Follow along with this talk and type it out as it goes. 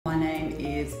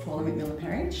is Paula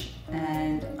McMillan-Perich,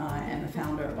 and I am the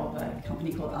founder of a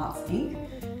company called Arts Inc.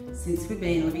 Since we've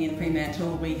been living in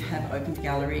Fremantle, we have opened a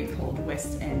gallery called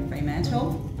West End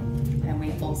Fremantle, and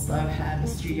we also have a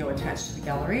studio attached to the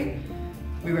gallery.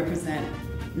 We represent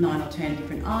 9 or 10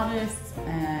 different artists,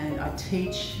 and I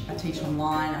teach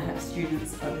online. I have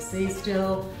students overseas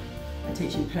still. I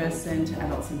teach in person to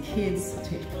adults and kids. I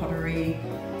teach pottery,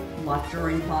 life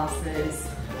drawing classes.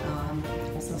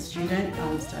 Also a student,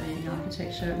 I'm studying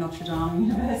architecture at Notre Dame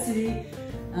University.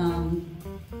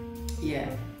 Yeah,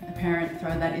 a parent,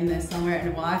 throw that in there somewhere, and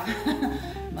a wife,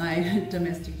 my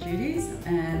domestic duties.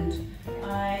 And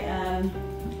I am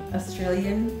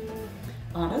Australian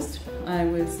artist.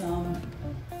 I'm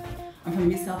from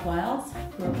New South Wales,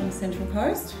 grew up on the Central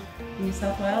Coast, New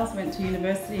South Wales, went to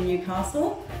university in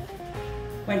Newcastle,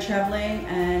 went travelling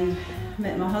and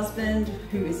met my husband,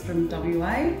 who is from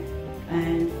WA,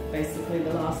 and basically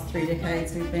the last 3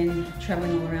 decades we've been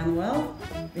travelling all around the world.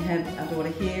 We had our daughter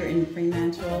here in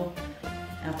Fremantle,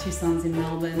 our 2 sons in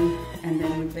Melbourne, and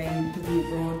then we've been living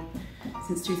abroad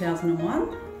since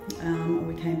 2001.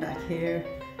 We came back here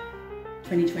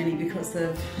 2020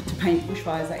 to paint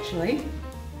bushfires actually,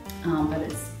 but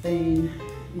it's been,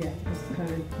 yeah, because of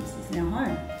COVID, this is now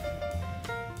home.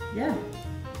 Yeah,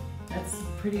 that's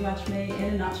pretty much me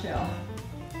in a nutshell.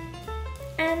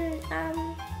 And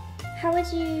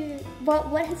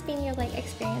what has been your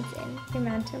experience in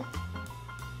Fremantle?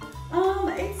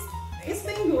 It's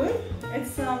been good.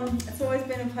 It's always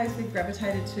been a place we've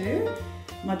gravitated to.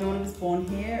 My daughter was born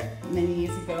here many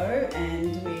years ago,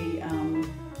 and we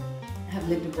have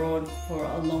lived abroad for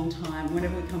a long time.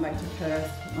 Whenever we come back to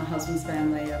Perth, my husband's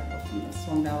family are from the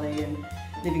Swan Valley and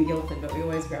live in Guildford, but we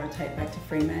always gravitate back to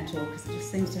Fremantle because it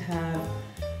just seems to have,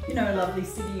 you know, a lovely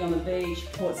city on the beach,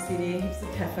 port city, heaps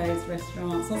of cafes,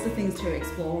 restaurants, lots of things to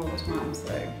explore all the time.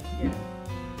 So yeah,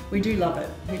 we do love it.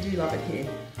 We do love it here.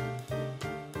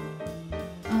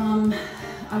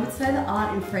 I would say the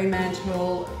art in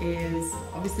Fremantle is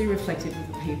obviously reflective of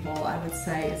the people. I would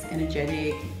say it's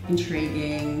energetic,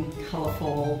 intriguing,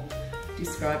 colourful,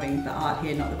 describing the art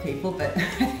here, not the people, but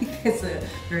I think there's a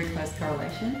very close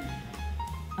correlation.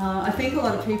 I think a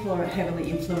lot of people are heavily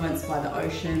influenced by the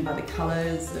ocean, by the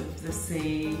colours of the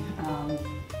sea.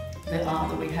 The art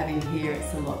that we have in here,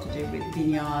 it's a lot to do with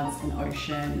vineyards and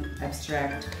ocean,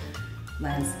 abstract,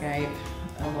 landscape.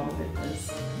 A lot of it is,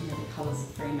 you know, the colours of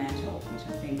Fremantle, which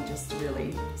I think just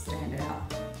really stand out,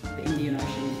 the Indian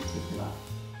Ocean in particular.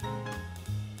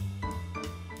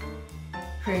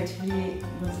 Creativity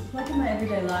was like in my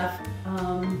everyday life.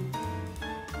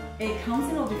 It comes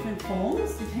in all different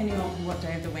forms depending on what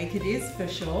day of the week it is, for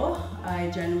sure. I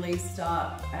generally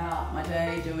start out my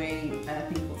day doing a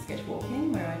thing called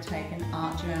sketchwalking, where I take an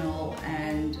art journal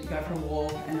and go for a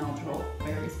walk, and I'll draw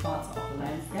various parts of the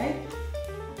landscape.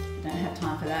 If I don't have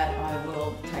time for that, I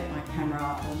will take my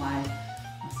camera or my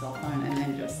cell phone and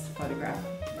then just photograph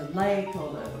the lake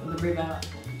or the river,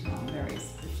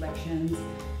 various reflections.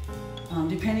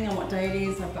 Depending on what day it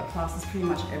is, I've got classes pretty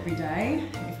much every day.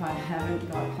 If I haven't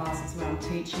got classes where I'm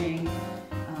teaching,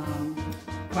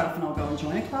 quite often I'll go and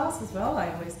join a class as well.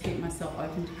 I always keep myself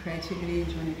open to creativity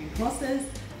and joining new courses.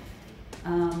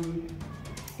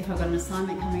 If I've got an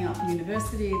assignment coming up for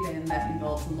university, then that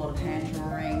involves a lot of hand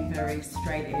drawing, very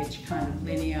straight edge, kind of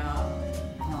linear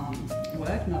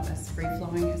work, not as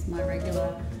free-flowing as my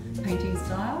regular painting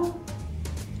style.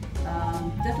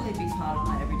 Definitely a big part of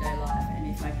my everyday life, and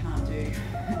if I can't do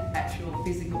actual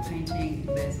physical painting,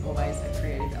 there's always a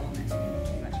creative element in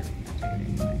pretty much everything I do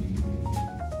anyway.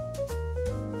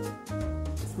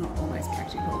 It's not always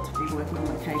practical to be working on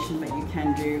location, but you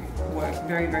can do work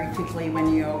very, very quickly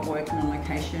when you're working on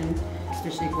location,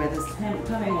 especially if weather's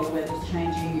coming or the weather's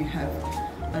changing. You have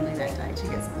only that day to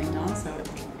get something done, so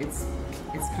it's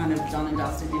kind of done and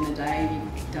dusted in a day.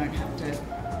 You don't have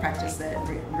to practice it,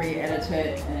 re-edit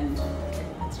it, and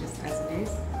it's just as it is.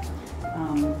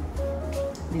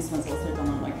 This one's also done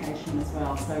on location as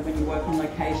well. So when you work on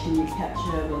location, you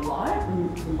capture the light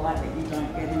that you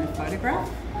don't get in a photograph.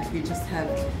 Like you just have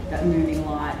that moving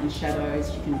light and shadows.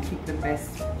 You can pick the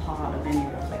best part of any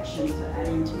reflection to add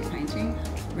into your painting.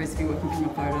 Whereas if you're working from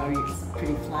a photo, it's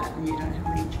pretty flat and you don't have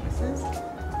many choices.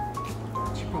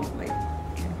 Which probably, yeah.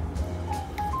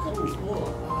 Cool.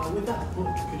 With that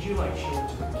book, could you show it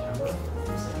to the camera?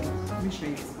 Let me show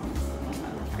you this one. It's one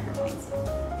of my favourite ones.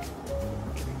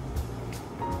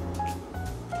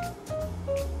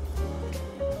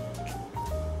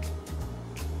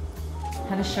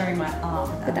 How to show my art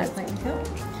without that technical.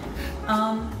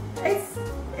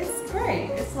 It's great.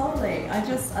 It's lovely. I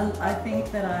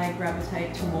think that I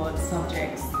gravitate towards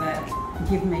subjects that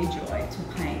give me joy to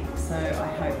paint. So I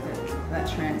hope that that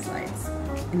translates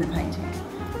in the painting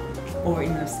or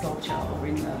in the sculpture or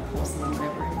in the porcelain,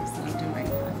 whatever it is that I'm doing.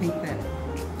 I think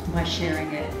that by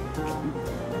sharing it,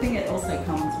 I think it also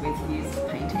comes with years of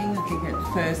painting. I think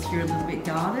at first you're a little bit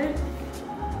guarded.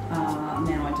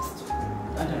 Now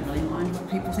I don't really mind what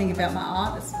people think about my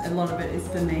art. A lot of it is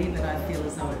for me, but I feel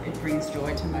as though it brings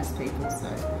joy to most people. So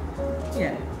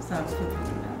yeah, so I was thinking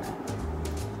about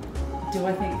that. Do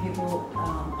I think people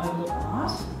overlook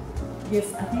art?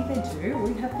 Yes, I think they do.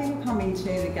 We have people come into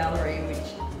the gallery,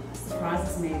 which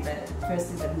surprises me that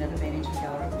firstly they've never been into a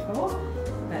gallery before.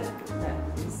 That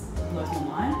blows my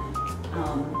mind.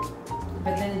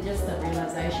 But then just the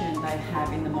realisation they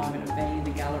have in the moment of being in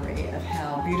the gallery of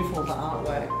how beautiful the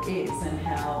artwork is and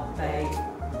how they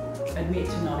admit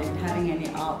to not even having any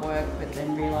artwork, but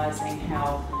then realising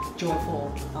how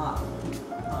joyful art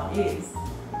is.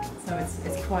 So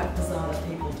it's quite bizarre that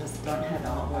people just don't have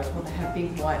artwork or they have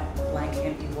big white blank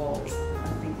empty walls. I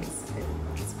think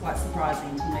it's quite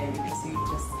surprising to me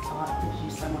because art gives you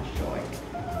so much joy.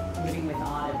 Living with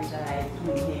art every day,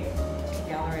 coming here to the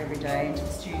gallery every day, into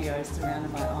the studio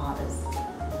surrounded by artists.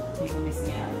 People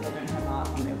missing out if they don't have art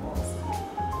on their walls.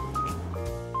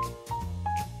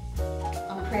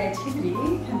 Creativity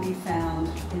can be found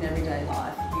in everyday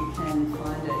life. You can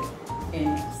find it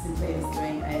in simply as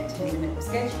doing a 10-minute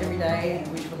sketch every day,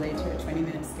 which will lead to a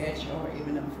 20-minute sketch or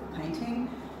even a painting.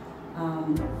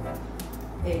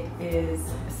 It is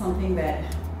something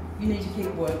that you need to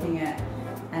keep working at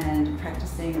and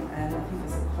practicing, and I think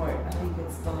there's a quote, I think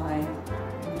it's by, I'm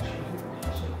not sure who I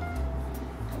should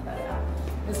cut that out.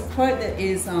 There's a quote that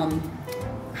is,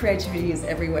 creativity is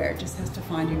everywhere, it just has to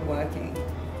find you working.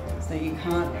 So you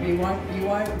won't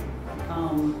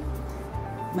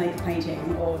make a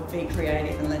painting or be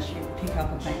creative unless you pick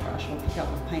up a paintbrush or pick up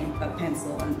a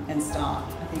pencil and start.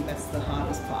 I think that's the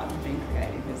hardest part of being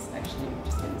creative, is actually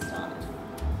just getting started.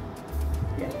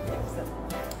 Yeah. So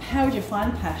how would you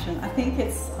find passion? I think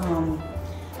it's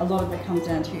a lot of it comes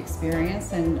down to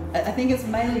experience, and I think it's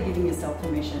mainly giving yourself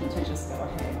permission to just go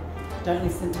ahead. Don't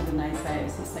listen to the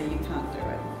naysayers who say you can't do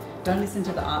it. Don't listen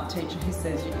to the art teacher who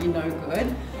says you're no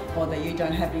good or that you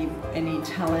don't have any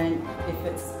talent. If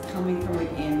it's coming from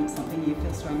within, something you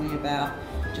feel strongly about,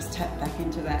 just tap back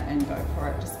into that and go for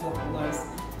it. Just block all those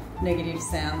negative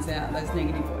sounds out, those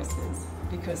negative voices,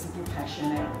 because if you're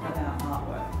passionate about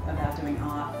artwork, about doing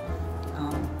art,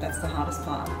 that's the hardest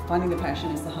part. Finding the passion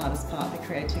is the hardest part. The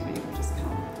creativity will just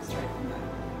come straight from that.